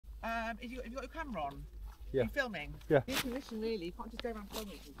Have you got your camera on? Yeah. Are you filming? Yeah. You can listen really. You can't just go around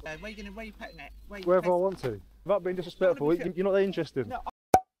filming. Where are you putting it? Wherever I want to. Without being disrespectful, you're not that interested. No.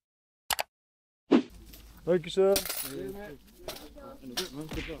 Thank you, sir.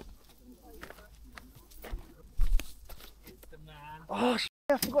 Oh, shit,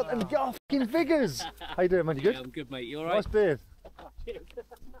 I forgot them fucking figures. How you doing, man? You good? Yeah, I'm good, mate. You alright? Nice beard.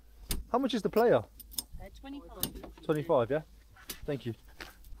 How much is the player? 25. 25, yeah? Thank you.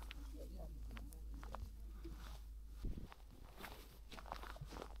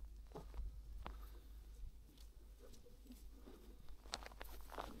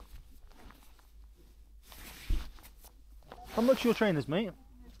 How much are your trainers, mate?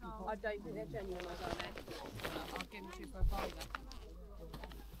 I don't think they're genuine, I don't know. I'll give them to you for a fiver.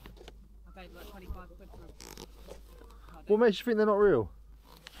 I paid like 25 quid for them. What makes you think they're not real?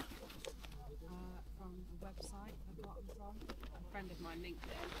 From a website I got them from. A friend of mine linked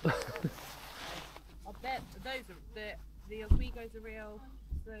it. I bet those are the Oswegos are real.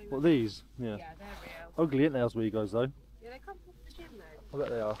 So, What, these? Yeah. yeah, they're real. Ugly, ain't they, Oswegos, though? Yeah, they come from the gym though. I bet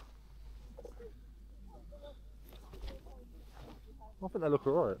they are. I think they look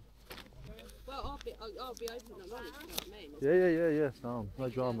alright. Well, I'll be open and honest, you know what I mean? Yeah. No, no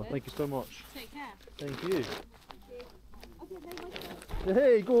drama. Thank you so much. Take care. Thank you.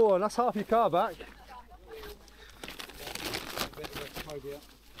 Hey, go on, that's half your car back.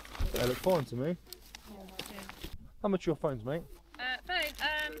 They look fine to me. How much are your phones, mate? Phone,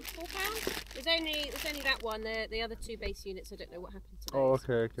 £4. There's only that one. The other two base units, I don't know what happened to those.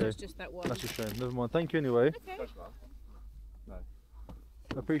 Oh, okay. So it's just that one. That's a shame. Never mind. Thank you anyway. Okay. No.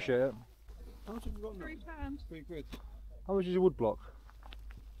 I appreciate it. How much have you got now? £3. £3. How much is your wood block?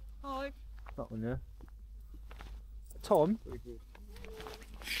 5. That one, yeah. Tom? £3.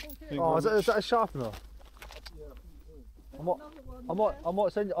 Oh, is that a sharpener? I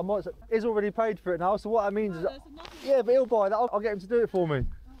might send you. He's already paid for it now, so what that means is, yeah, but he'll buy that. I'll get him to do it for me.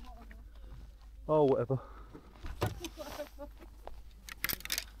 Oh, whatever.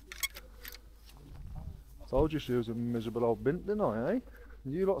 Told you she was a miserable old bint, didn't I, eh?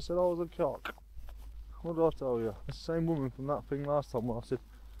 You lot said I was a cock. What did I tell you? It's the same woman from that thing last time where I said,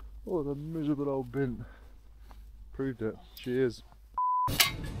 oh, the miserable old bint. Proved it. She is.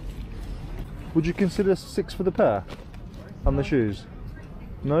 Would you consider 6 for the pair? And the shoes?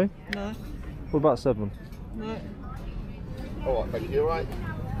 No? No. What about 7? No. Alright, thank you, alright?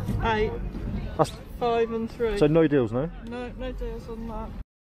 8. That's 5 and 3. so no deals, no? No deals on that.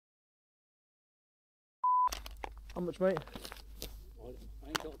 How much, mate? I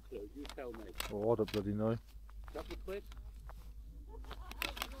ain't got a clue. You tell me. Oh, I don't bloody know. Couple of quid?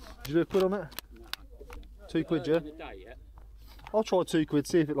 Did you do a quid on it? No. 2 quid, yeah? In the day, yeah? I'll try 2 quid,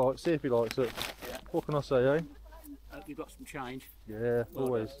 see if he likes it. Yeah. What can I say, eh? Hope you got some change. Yeah, Well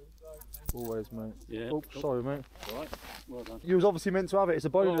always. Always, mate. Yeah. Oh, sorry, mate. Alright. Well done. You was obviously meant to have it. It's a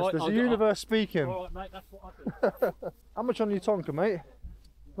bonus. Alright, There's I'll a get universe speaking. Alright, mate, that's what I do. How much on your Tonka, mate?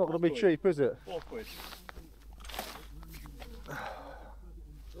 Not going to be cheap, is it? 4 quid.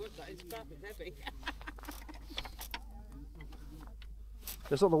 That is fucking heavy.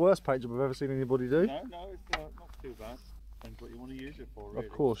 It's not the worst paint job I've ever seen anybody do. No, it's not too bad. Depends what you want to use it for, really.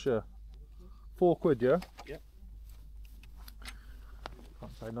 Of course, yeah. 4 quid, yeah? Yep.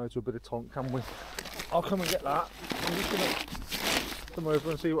 Can't say no to a bit of tonk, can we? I'll come and get that. I'm just going to come over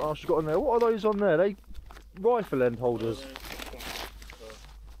and see what else you've got on there. What are those on there? They rifle end holders.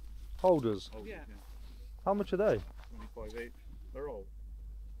 Holders. Yeah. How much are they? 25 each. They're all.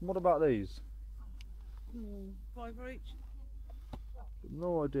 What about these? 5 each.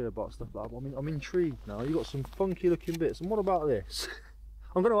 No idea about stuff like that. I'm intrigued now. You got some funky looking bits. And what about this?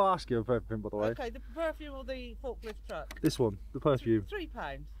 I'm going to ask you for everything, by the way. Okay, the perfume or the forklift truck? This one, the perfume.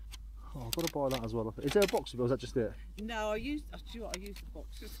 £3. Oh, I've got to buy that as well. Is there a box of it, or is that just it? No, I used the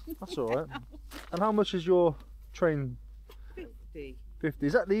boxes. That's all right. And how much is your train? 50. 50.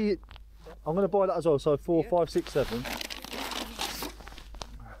 Is that the? I'm going to buy that as well. So 4, Yeah. 5, 6, 7.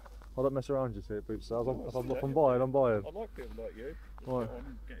 I don't mess around, you see, Boots. If I'm buying, I'm buying. I like people like you. Right. Get on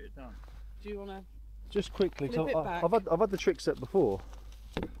and get it done. Do you want to? Just quickly, 'cause Flip it back. I've had the trick set before,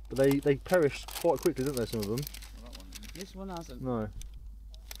 but they perish quite quickly, didn't they? Some of them. Well, that one. This one hasn't. No.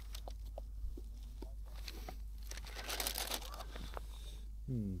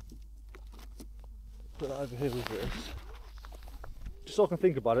 Put that over here with this. Just so I can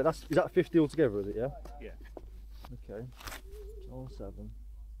think about it. Is that 50 altogether? Is it? Yeah. Yeah. Okay. All 7.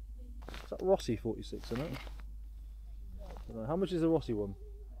 Is that Rossi 46 in it? I don't know. How much is the Rossi one?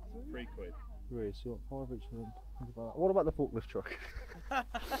 3 quid. 3. So you want 5 each of them. Think about that. What about the forklift truck? That's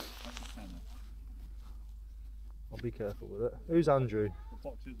a tenner. I'll be careful with it. Who's Andrew? The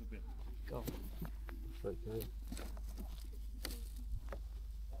box is a bit Go. Okay.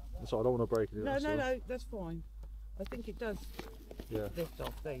 So I don't want to break it. No, no, no, that's fine. I think it does Yeah. lift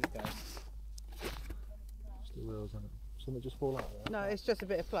off. There you go. Still wheels on it. Something just fall out there? No, it's just a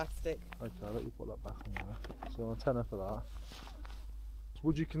bit of plastic. Okay, I'll let you put that back on there. So a tenner for that.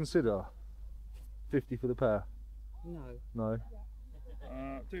 Would you consider 50 for the pair? No. No?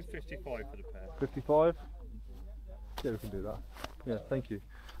 Do 55 for the pair. 55? Yeah, we can do that. Yeah, thank you.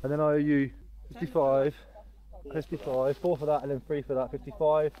 And then I owe you 55, 55, 4 for that and then 3 for that,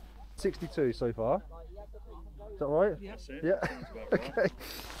 55, 62 so far. Is that right? Yeah. That's it. Yeah. Sounds about right. Okay.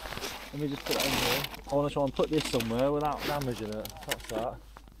 Let me just put it in here. I want to try and put this somewhere without damaging it. That's that.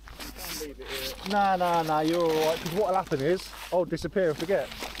 Can't leave it here. Nah, you're alright. Because what'll happen is, I'll disappear and forget.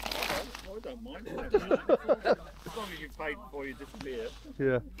 I don't mind. As long as you paid before you disappear.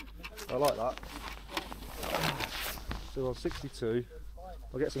 Yeah, I like that. So we're on 62.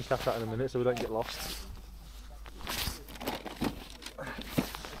 I'll get some cash out in a minute so we don't get lost.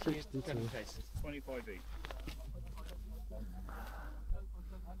 62. 25 each.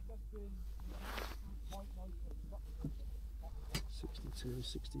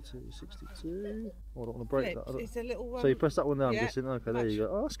 Oh, I don't want to break that. I don't- It's a little one. So you press that one down, Yeah. just okay, there you go.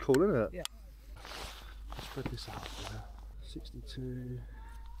 Oh, that's cool, isn't it? Yeah. Spread this out there. 62.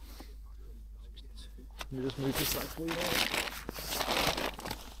 62. Let me just move this back for you.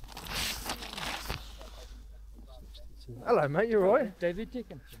 62. Hello, mate, you alright? David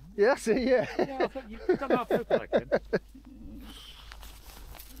Dickinson. Yeah, that's it, yeah. Yeah, I thought you've done our food collection.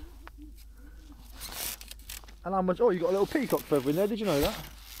 And how much? Oh, you got a little peacock feather in there, did you know that?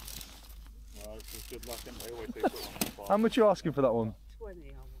 Well, it's just good luck, isn't it? They always say put one on the How fire. much are you asking for that one? 20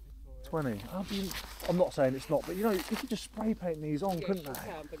 I wanted for it. 20. I'm not saying it's not, but you know, you could just spray paint these on, Yes, couldn't you they?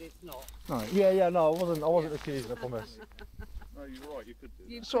 can, but it's not. No. Yeah, no, I wasn't accusing, I promise. No, you're right, you could do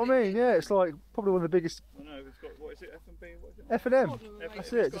that. That's what I mean, yeah, it's like probably one of the biggest I know, it's got, what is it, F&B? What is it? F&M. F- That's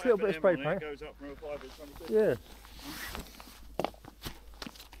if it, it's just got a little bit of F&M spray on it, paint. It goes up from a 5 to 26. Yeah.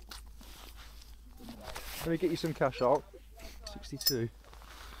 Let me get you some cash out. 62.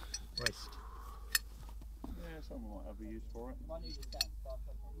 Waste. Yeah, someone might have a use for it.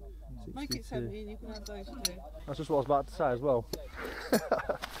 Make it 62. 70 and you can have those two. That's just what I was about to say as well.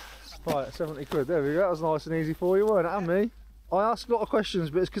 Right, 70 quid, there we go. That was nice and easy for you, weren't it? And me. I ask a lot of questions,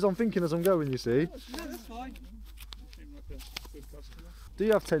 but it's because I'm thinking as I'm going, you see. No, that's fine. Seem like a good customer. Do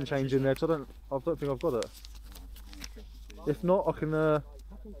you have 10 change in there? 'Cause I don't think I've got it. If not, I can go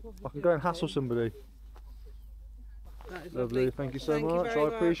and hassle somebody. That is Lovely, thank you so Thank you much. very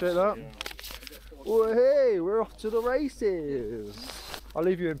I appreciate that. Oh, hey, we're off to the races. I'll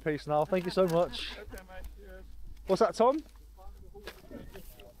leave you in peace now. Thank you so much. Okay, mate. Cheers. What's that, Tom?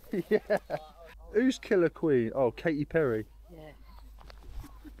 Yeah. Who's Killer Queen? Oh, Katy Perry. Yeah.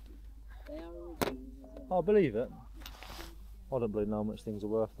 I believe it. I don't believe how much things are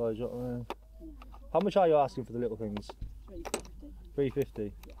worth though. Do you know what I mean? How much are you asking for the little things?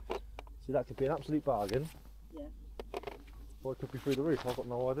 350. See, that could be an absolute bargain. Yeah. Or it could be through the roof. I've got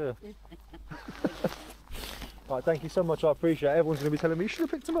no idea. Right, thank you so much. I appreciate it. Everyone's going to be telling me you should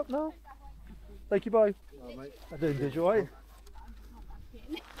have picked them up now. Thank you, bye. I doing good, you alright?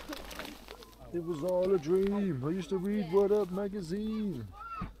 It was all a dream. I used to read Word Up magazine.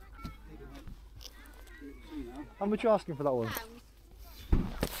 How much are you asking for that one?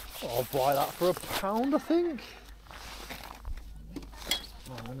 I'll buy that for £1, I think.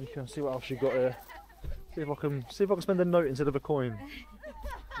 Oh, let me go and see what else you got here. See if I can spend a note instead of a coin.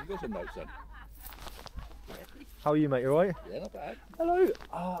 You've got some notes then. How are you, mate? You alright? Yeah, not bad. Hello,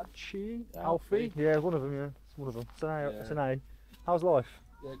 Archie. Alfie. Yeah, it's one of them. Yeah, it's one of them. It's an A. It's an A. How's life?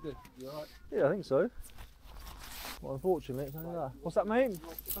 Yeah, good. You alright? Yeah, I think so. Well, unfortunately, it's only that. What's that, mate?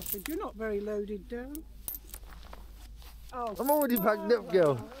 I said, you're not very loaded down. Oh, I'm already packed up,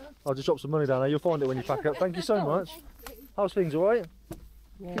 girl. I'll just drop some money down there. You'll find it when you pack up. Thank you so much. How's things, alright?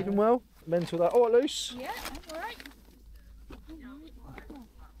 yeah. Keeping well? Mental that. Alright, Luce? Yeah, that's alright.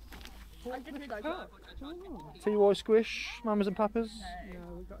 TY Squish, Mamas and Papas. Yeah,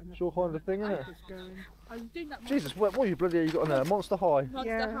 we've got enough It's your kind of thing, isn't it? just going. I was doing that Jesus, what are you bloody you got on there? Monster High. Monster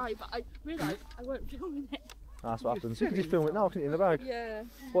Yeah. High, but I realised I weren't filming it. That's what happens. You can just film it now, can't you, in the bag? Yeah.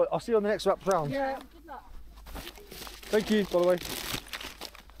 Well, I'll see you on the next wrap round. Yeah. Good luck. Thank you, by the way.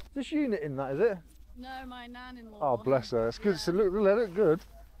 This unit in that, is it? No, my nan-in-law. Oh, bless her. It's good. So look good.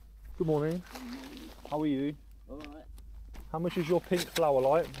 Good morning. How are you? Alright. How much is your pink flower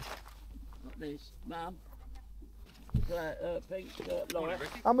light? Not this. Mum. Pink light.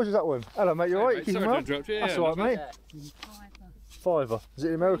 How much is that one? Hello, mate. You alright? You keeping well? interrupt you. That's alright, mate. £5. Is it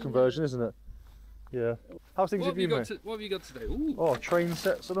the American version, isn't it? Yeah. How's things with you, mate? What have you got today? Ooh. Oh, train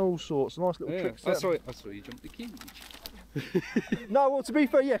sets and all sorts. Nice little Yeah. trick I set. saw you jump the cage. No, well, to be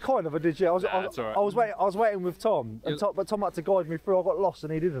fair, yeah, kind of. I did. Yeah, I That's all right. I was waiting with Tom, and but Tom had to guide me through. I got lost,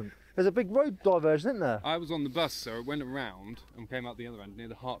 and he didn't. There's a big road diversion, isn't there? I was on the bus, so I went around and came out the other end near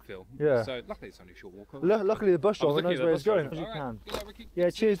the Hartfield. Yeah. So luckily it's only a short walk over. Luckily, the bus I was driver looking knows at where the he's going. bus As you driver. can. Good luck, Ricky. Yeah,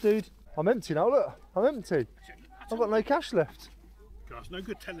 cheers, dude. I'm empty now. Look, I'm empty. I've got no cash left. Gosh, no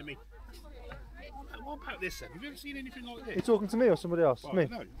good telling me. What about this then? Have you ever seen anything like this? You talking to me or somebody else? Well, Me.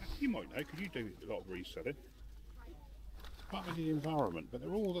 No, you might know because you do a lot of reselling. Part of the environment, but they're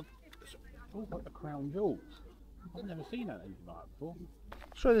all like the crown jewels. I've never seen anything like that before.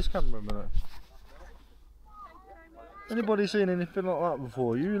 Show this camera a minute. Anybody seen anything like that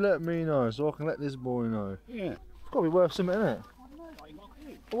before? You let me know so I can let this boy know. Yeah. It's got to be worth something, isn't it?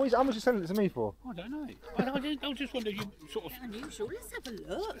 How much are you selling it to me for? I don't know. I just wonder if you sort of. Unusual. Let's have a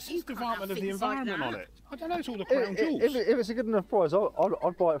look. It's the Department of the things like Environment on that. it. I don't know. It's all the crown jewels. If it's a good enough price,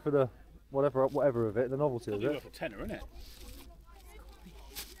 I'd buy it for the whatever of it, the novelty of You're it. worth a tenner, isn't it?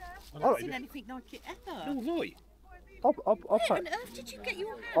 I've not seen anything like it ever. Oh, right. I'll Where pay. on earth did you get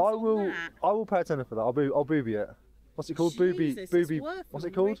your hands I on will. that? I will pay a tenner for that. I'll booby it. What's it called? Jesus, it's Booby. worth What's a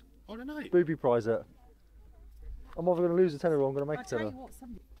it called? I don't know. Booby prize it. I'm either going to lose a tenner or I'm going to make I'll a tell you tenner. what,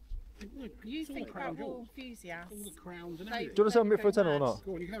 some, Look, you it's all think the crown about all jewels. enthusiasts. All the crowns and They- everything. Do you want to sell me it for a go tenner or mad. not?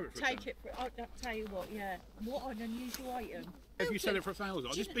 Go on, you can have it for a Take tenner. it for, I'll tell you what, yeah. What an unusual item. If you sell it for 1,000,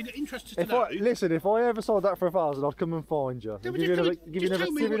 I've just been interested to If know. listen, if I ever sold that for 1,000, I'd come and find you. Yeah, Give but you just another, tell me- give you just another,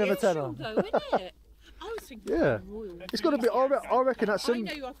 tell me give you what another it is. tenner. Though, isn't it? I was thinking, Yeah. royal It's got to be. I reckon that's I some.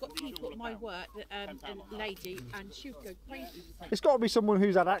 know I've got people at my work, that, a lady, and she would go crazy. It's got to be someone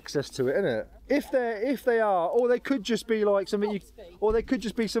who's had access to it, isn't it? If they are, or they could just be like something you, or they could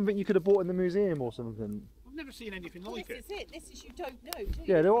just be something you could have bought in the museum or something. I've never seen anything Well, like this it. is it. This is you don't know, do you?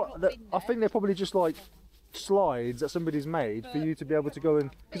 Yeah, You've they're, not been I there. think they're probably just like slides that somebody's made for you to be able to go and.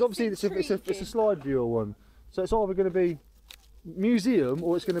 Because obviously it's a slide viewer one, so it's either going to be museum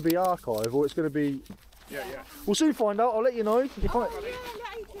or it's going to be archive or it's going to be. Yeah. We'll soon find out. I'll let you know. Oh, yeah,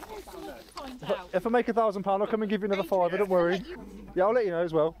 let Adrian find out. If I make £1,000, I'll come and give you another £5. Don't worry. Yeah, I'll let you know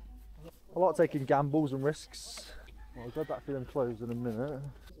as well. I like taking gambles and risks. I'll go back for them clothes in a minute.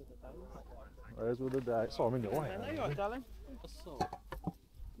 There's all the day. Sorry, I'm in your way. There you are, darling.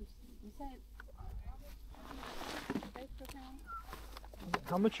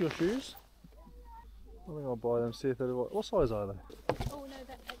 How much are your shoes? I think I'll buy them. See if they're the right. What size are they? Oh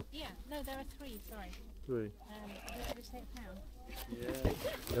no, there are 3. Sorry. 3. Did you say a pound?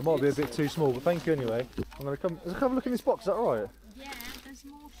 They might be a bit too small, but thank you anyway. I'm gonna come. Let's have a look in this box. Is that right? Yeah, there's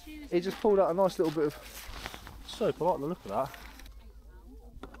more shoes. He just pulled out a nice little bit of soap. I like the look of that.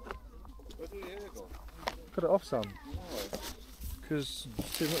 Cut it off, Sam. Because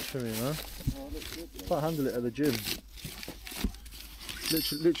it's too much for me, man. Can't handle it at the gym.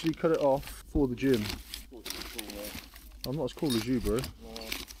 Literally cut it off for the gym. I'm not as cool as you, bro.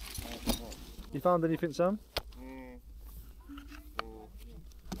 You found anything, Sam?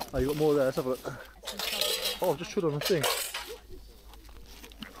 Oh, you got more there. Let's have a look. Oh, I've just shut on the thing.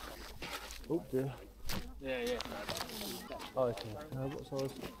 Oh dear. Yeah. Oh, okay. What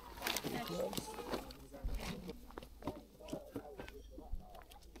size?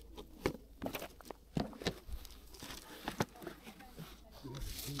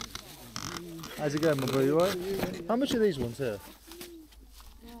 How's it going, my boy? You right? How much are these ones here?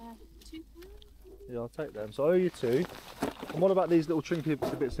 £2. Yeah, I'll take them. So I owe you 2. And what about these little trinket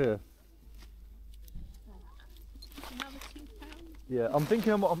bits here? Another £2. Yeah, I'm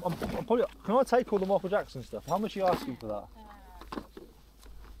thinking. I'm probably. Can I take all the Michael Jackson stuff? How much are you asking for that?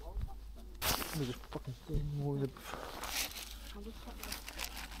 Let me just fucking throw them all in the.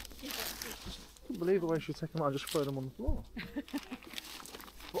 I can't believe the way she'll take them out and just throw them on the floor.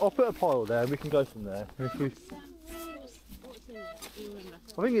 Well, I'll put a pile there and we can go from there. And if we,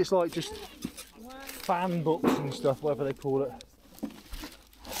 I think it's like just fan books and stuff, whatever they call it.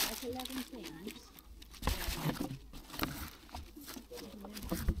 That's 11 things.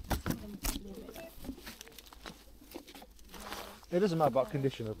 It doesn't matter about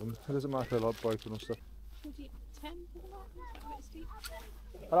condition of them. It doesn't matter if they're like broken or stuff. 10 for the lot? A bit steep.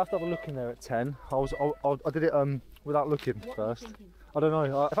 I'll have to have a look in there at 10. I did it without looking first. I don't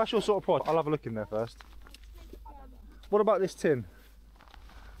know. If that's your sort of price, I'll have a look in there first. What about this tin?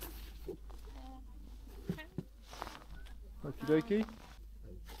 Okie dokie.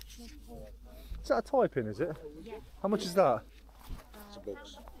 Is that a tie pin, is it? Yeah. How much is that? It's a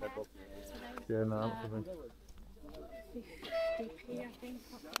box. Yeah, no, not for me. 50p, I think.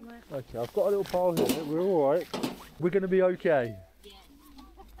 Okay, I've got a little pile here. We're alright. We're going to be okay.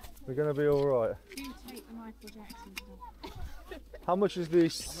 We're gonna be all right. Do take the Michael Jackson stuff. How much is the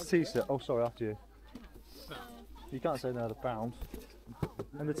tea set? Oh, sorry, after you. You can't say no, the pound.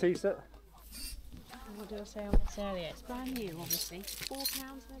 And the tea set? What did I say on this earlier? It's brand new, obviously.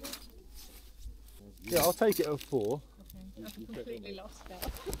 £4 maybe? Yeah, I'll take it at 4. I've completely lost it.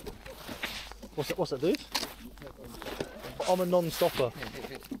 What's that, dude? I'm a non-stopper.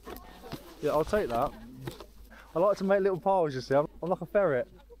 Yeah, I'll take that. I like to make little piles, you see. I'm like a ferret.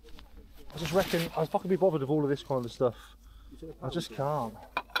 I just reckon I fucking be bothered with all of this kind of stuff. I just can't.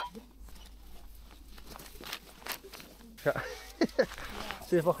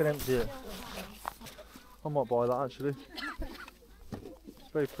 See if I can empty it. I might buy that actually.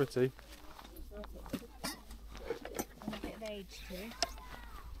 It's very pretty. And a bit of age too.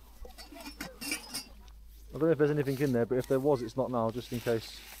 I don't know if there's anything in there, but if there was, it's not now, just in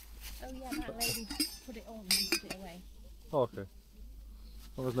case. Oh yeah, that lady put it on and put it away. Oh, okay.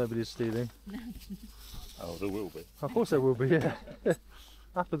 As long as nobody's stealing. Oh, there will be. Of course there will be, yeah.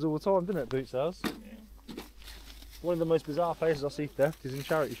 Happens all the time, doesn't it, Boots House? One of the most bizarre places I see theft is in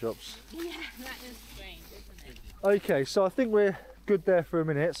charity shops. Yeah, that is strange, isn't it? Okay, so I think we're good there for a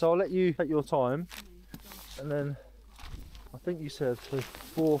minute, so I'll let you take your time. And then, I think you said so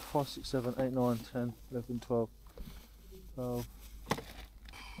 4, 5, 6, 7, 8, 9, 10, 11, 12, 12.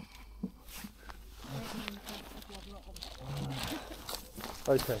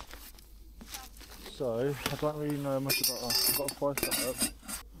 Okay. So, I don't really know much about that. I've got to price that up.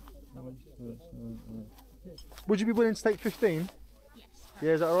 Would you be willing to take 15? Yes.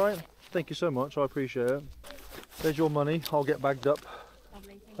 Yeah, is that alright? Thank you so much, I appreciate it. There's your money, I'll get bagged up.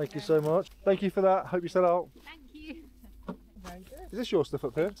 Lovely. Thank you so much. Thank you for that, hope you sell out. Thank you. Very good. Is this your stuff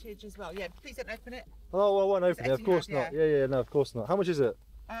up here? Vintage as well. Yeah, please don't open it. Oh, well, I won't open it, of empty course now, not. Yeah, no, of course not. How much is it?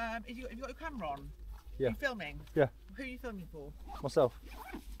 Have you got your camera on? Yeah. Are you filming? Yeah. Who are you filming for? Myself.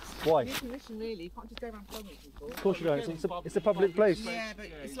 Why? You need permission, really. You can't just go around filming people. Of course you don't, it's a public place. Yeah, but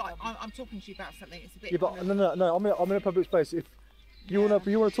it's like I'm talking to you about something. It's a bit. Yeah, but no, I'm in a public space. If you wanna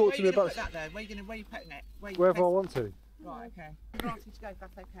talk to me about Put that though? Where are you putting it? wherever I want to. Right. Okay. I'm asking you to go. If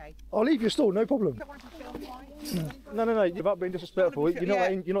that's okay. I'll leave your stall, no problem. Don't want to be filmed. No, you're about being disrespectful. I wanna be You're not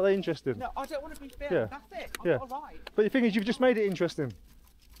filmed, you're not that interested. No, I don't want to be filmed. Yeah. That's it. Yeah. All right. But the thing is, you've just made it interesting.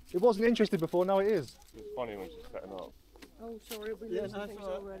 It wasn't interesting before, now it is. It's funny when she's setting up. Oh, sorry. We're losing things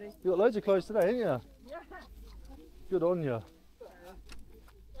already. You got loads of clothes today, ain't you? Yeah. Good on you.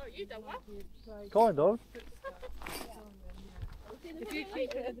 Oh, you done what? Kind of. If you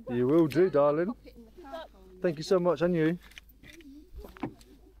keep it at the You will do, darling. Thank you so much, and you.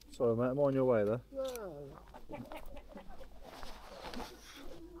 Sorry, mate, I'm on your way there.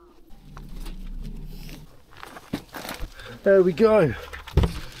 There we go.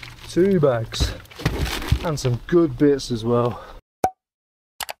 2 bags. And some good bits as well.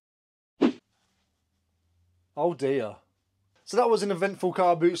 Oh dear. So that was an eventful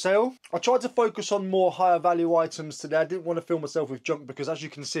car boot sale. I tried to focus on more higher value items today. I didn't want to film myself with junk because, as you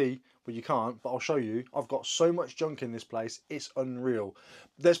can see, well, you can't, but I'll show you. I've got so much junk in this place, it's unreal.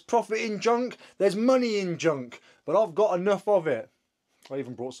 There's profit in junk, there's money in junk, but I've got enough of it. I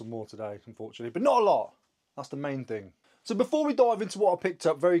even brought some more today, unfortunately, but not a lot. That's the main thing. So before we dive into what I picked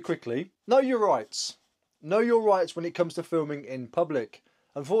up very quickly, know your rights. Know your rights when it comes to filming in public.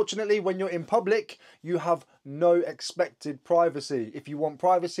 Unfortunately, when you're in public, you have no expected privacy. If you want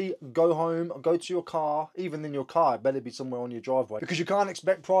privacy, go home, go to your car. Even in your car, it better be somewhere on your driveway, because you can't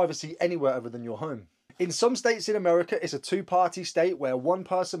expect privacy anywhere other than your home. In some states in America, it's a 2-party state where one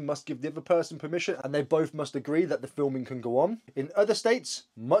person must give the other person permission and they both must agree that the filming can go on. In other states,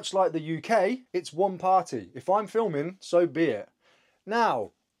 much like the UK, it's one party. If I'm filming, so be it.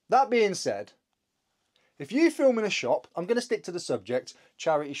 Now, that being said, if you film in a shop, I'm going to stick to the subject,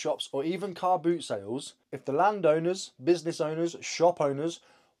 charity shops or even car boot sales. If the landowners, business owners, shop owners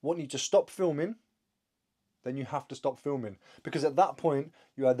want you to stop filming, then you have to stop filming. Because at that point,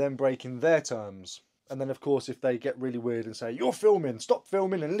 you are then breaking their terms. And then of course, if they get really weird and say, you're filming, stop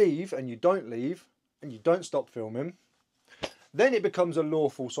filming and leave, and you don't leave, and you don't stop filming, then it becomes a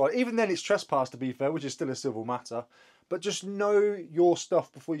lawful side. Even then it's trespass, to be fair, which is still a civil matter. But just know your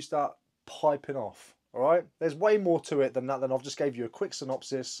stuff before you start piping off. Alright, there's way more to it than that. I've just gave you a quick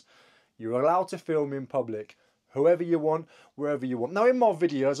synopsis. You're allowed to film in public, whoever you want, wherever you want. Now in my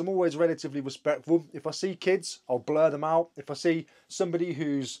videos, I'm always relatively respectful. If I see kids, I'll blur them out. If I see somebody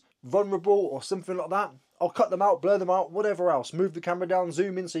who's vulnerable or something like that, I'll cut them out, blur them out, whatever else. Move the camera down,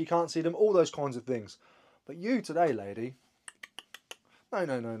 zoom in so you can't see them, all those kinds of things. But you today, lady, no.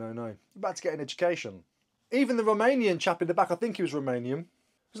 You're about to get an education. Even the Romanian chap in the back, I think he was Romanian,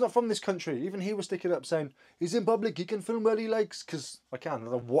 He's not from this country. Even he was sticking up saying, he's in public, he can film where he likes, because I can. I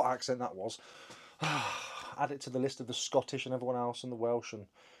don't know what accent that was. Add it to the list of the Scottish and everyone else and the Welsh and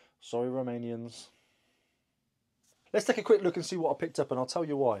sorry Romanians. Let's take a quick look and see what I picked up, and I'll tell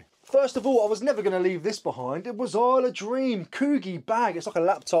you why. First of all, I was never going to leave this behind. It was all a dream. Coogie bag. It's like a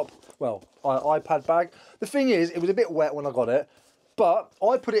laptop, well, iPad bag. The thing is, it was a bit wet when I got it, but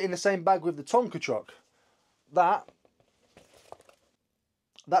I put it in the same bag with the Tonka truck. That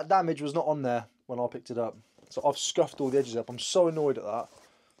damage was not on there when I picked it up. So I've scuffed all the edges up. I'm so annoyed at that.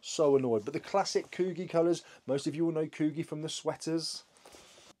 So annoyed. But the classic Coogie colours, most of you will know Coogie from the sweaters.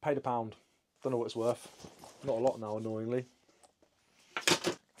 Paid £1. Don't know what it's worth. Not a lot now, annoyingly.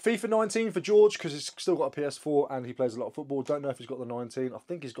 FIFA 19 for George, because he's still got a PS4 and he plays a lot of football. Don't know if he's got the 19. I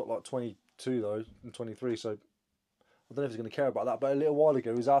think he's got like 22 though, and 23, so I don't know if he's going to care about that. But a little while ago,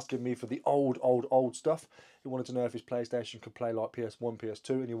 he was asking me for the old stuff. He wanted to know if his PlayStation could play like PS1, PS2,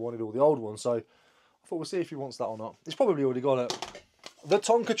 and he wanted all the old ones. So I thought we'll see if he wants that or not. He's probably already got it. The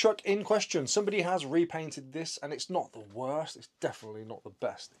Tonka truck in question. Somebody has repainted this, and it's not the worst. It's definitely not the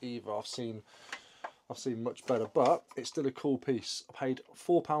best either. I've seen much better, but it's still a cool piece. I paid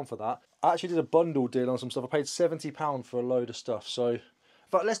 £4 for that. I actually did a bundle deal on some stuff. I paid £70 for a load of stuff. So,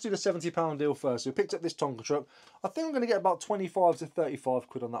 but let's do the £70 deal first. So we picked up this Tonka truck. I think I'm going to get about 25 to 35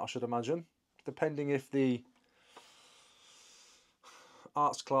 quid on that, I should imagine, depending if the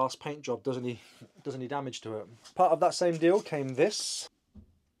arts class paint job does any damage to it. Part of that same deal came this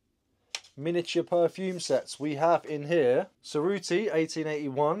miniature perfume sets. We have in here Cerruti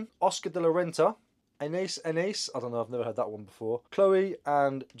 1881, Oscar de la Renta, Anais, I don't know, I've never heard that one before, Chloe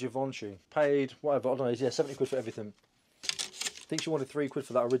and Givenchy. Paid, whatever, I don't know, yeah, 70 quid for everything. I think she wanted 3 quid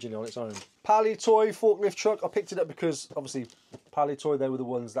for that originally on its own. Palitoy forklift truck. I picked it up because obviously Palitoy, they were the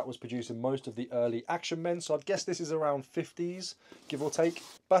ones that was producing most of the early Action Men, so I'd guess this is around 50s, give or take.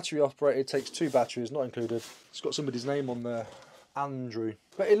 Battery operated, takes 2 batteries, not included. It's got somebody's name on there, Andrew.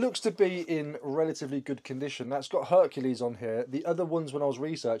 But it looks to be in relatively good condition. That's got Hercules on here. The other ones, when I was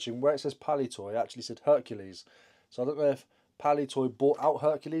researching, where it says Palitoy, it actually said Hercules. So I don't know if Palitoy bought out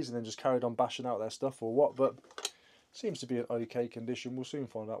Hercules and then just carried on bashing out their stuff or what, but seems to be in okay condition. We'll soon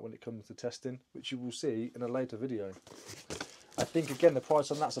find out when it comes to testing, which you will see in a later video. I think, again, the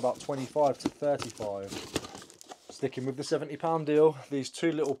price on that's about 25 to 35. Sticking with the £70 deal, these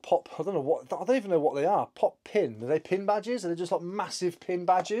 2 little pop, I don't even know what they are, pop pin. Are they pin badges? Are they just like massive pin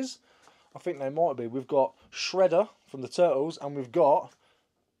badges? I think they might be. We've got Shredder from the Turtles, and we've got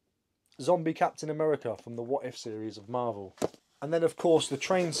Zombie Captain America from the What If series of Marvel. And then, of course, the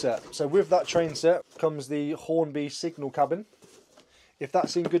train set. So with that train set comes the Hornby signal cabin. If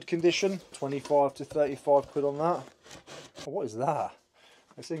that's in good condition, 25 to 35 quid on that. Oh, what is that?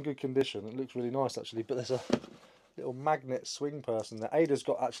 It's in good condition. It looks really nice, actually, but there's a little magnet swing person there. Ada's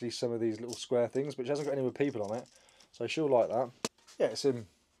got actually some of these little square things, but she hasn't got any with people on it, so she'll like that. Yeah, it's in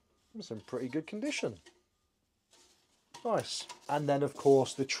pretty good condition. Nice. And then, of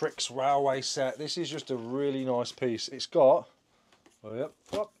course, the Trix Railway set. This is just a really nice piece. It's got, oh yep,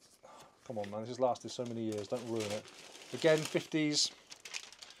 oh, come on man, this has lasted so many years, don't ruin it. Again, 50s.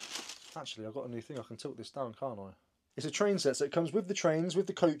 Actually, I've got a new thing, I can tilt this down, can't I? It's a train set, so it comes with the trains, with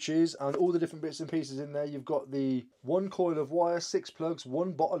the coaches, and all the different bits and pieces in there. You've got the 1 coil of wire, 6 plugs,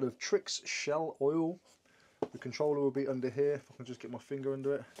 1 bottle of Trix Shell Oil. The controller will be under here, if I can just get my finger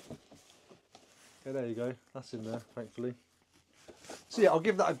under it. Yeah, there you go, that's in there, thankfully. So yeah, I'll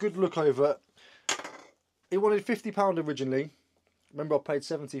give that a good look over. It wanted £50 originally. Remember, I paid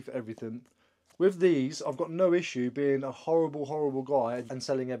 70 for everything. With these, I've got no issue being a horrible guy and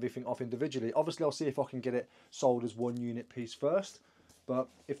selling everything off individually. Obviously, I'll see if I can get it sold as 1 unit piece first. But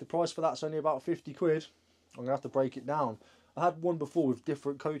if the price for that's only about 50 quid, I'm going to have to break it down. I had one before with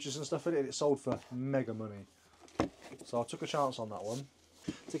different coaches and stuff in it, and it sold for mega money. So I took a chance on that one.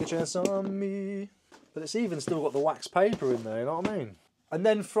 Take a chance on me. But it's even still got the wax paper in there, you know what I mean? And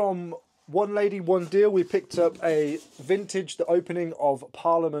then from One Lady, One Deal, we picked up a vintage, the opening of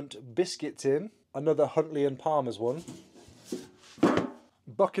Parliament biscuit tin. Another Huntley and Palmer's one.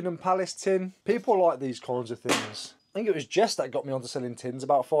 Buckingham Palace tin. People like these kinds of things. I think it was Jess that got me onto selling tins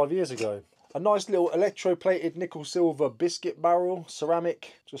about 5 years ago. A nice little electroplated nickel silver biscuit barrel,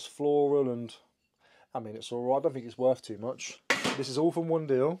 ceramic, just floral, and I mean, it's alright. I don't think it's worth too much. This is all from One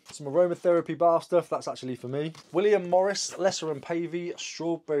Deal. Some aromatherapy bar stuff, that's actually for me. William Morris, Lesser and Pavey,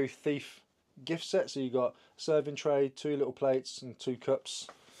 Strawberry Thief gift set. So you got serving tray, 2 little plates and 2 cups.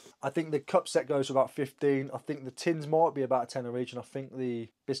 I think the cup set goes for about 15. I think the tins might be about a tenner each, and I think the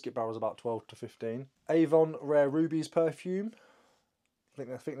biscuit barrel is about 12 to 15. Avon Rare Rubies perfume.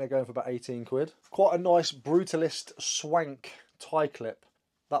 I think they're going for about 18 quid. Quite a nice Brutalist Swank tie clip.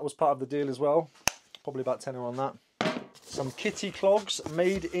 That was part of the deal as well. Probably about £10 on that. Some kitty clogs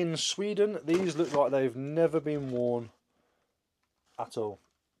made in Sweden. These look like they've never been worn at all.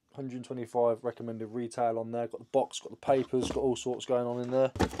 125 recommended retail on there. Got the box, got the papers, got all sorts going on in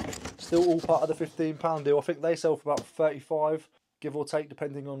there. Still all part of the £15 deal. I think they sell for about 35, give or take,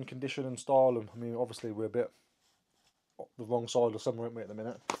 depending on condition and style. And I mean, obviously we're a bit the wrong side of summer, aren't we, at the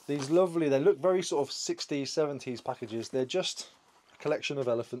minute? These lovely, they look very sort of 60s, 70s packages. They're just a collection of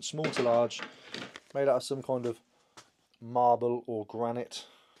elephants, small to large, made out of some kind of marble or granite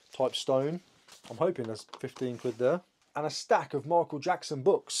type stone. I'm hoping there's 15 quid there. And a stack of Michael Jackson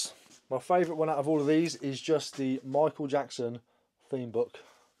books. My favourite one out of all of these is just the Michael Jackson theme book,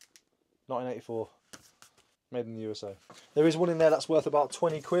 1984, made in the USA. There is one in there that's worth about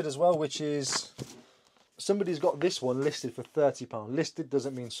 20 quid as well, which is, somebody's got this one listed for £30. Listed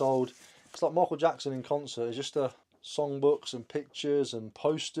doesn't mean sold. It's like Michael Jackson in concert. It's just songbooks and pictures and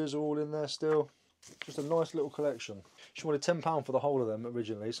posters are all in there still. Just a nice little collection. She wanted £10 for the whole of them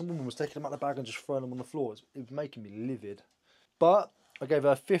originally. Some woman was taking them out of the bag and just throwing them on the floor. It was making me livid. But I gave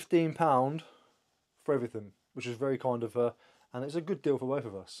her £15 for everything, which was very kind of her. And it's a good deal for both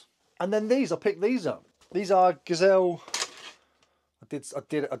of us. And then these, I picked these up. These are Gazelle.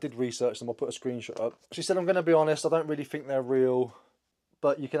 I did research them. I'll put a screenshot up. She said, I'm going to be honest, I don't really think they're real,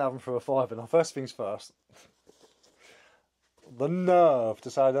 but you can have them for a £5. Now, first things first. The nerve to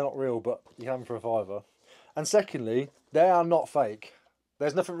say they're not real, but you have them for a £5. And secondly, they are not fake.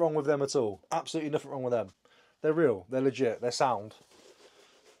 There's nothing wrong with them at all. Absolutely nothing wrong with them. They're real. They're legit. They're sound.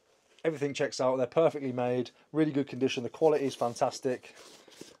 Everything checks out. They're perfectly made. Really good condition. The quality is fantastic.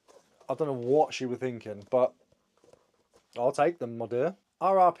 I don't know what she was thinking, but I'll take them, my dear.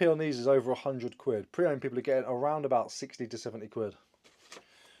 RRP on these is over 100 quid. Pre-owned people are getting around about 60 to 70 quid.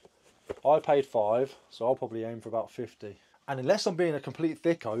 I paid 5, so I'll probably aim for about 50. And unless I'm being a complete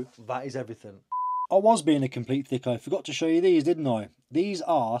thicko, that is everything. I was being a complete thicko. Forgot to show you these, didn't I? These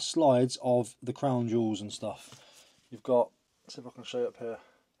are slides of the crown jewels and stuff. You've got, let's see if I can show you up here.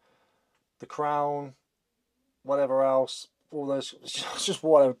 The crown, whatever else, all those, it's just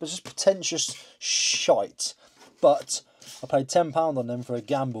whatever, but just pretentious shite. But I paid £10 on them for a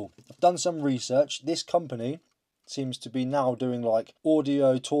gamble. I've done some research. This company seems to be now doing like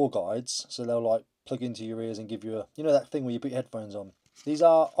audio tour guides. So they'll like plug into your ears and give you a, you know that thing where you put your headphones on. These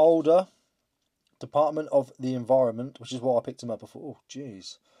are older. Department of the Environment, which is why I picked them up. I thought, oh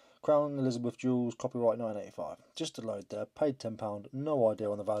geez. Crown Elizabeth Jewels, copyright 1985. Just a load there. Paid £10. No idea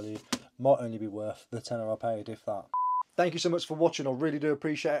on the value. Might only be worth the tenner I paid, if that. Thank you so much for watching. I really do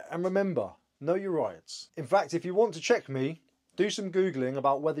appreciate it. And remember, know your rights. In fact, if you want to check me, do some Googling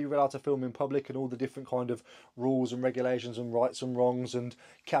about whether you're allowed to film in public and all the different kind of rules and regulations and rights and wrongs and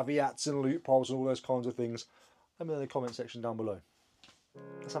caveats and loopholes and all those kinds of things. Let me know in the comment section down below.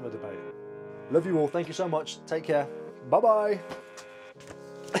 Let's have a debate. Love you all. Thank you so much. Take care. Bye-bye.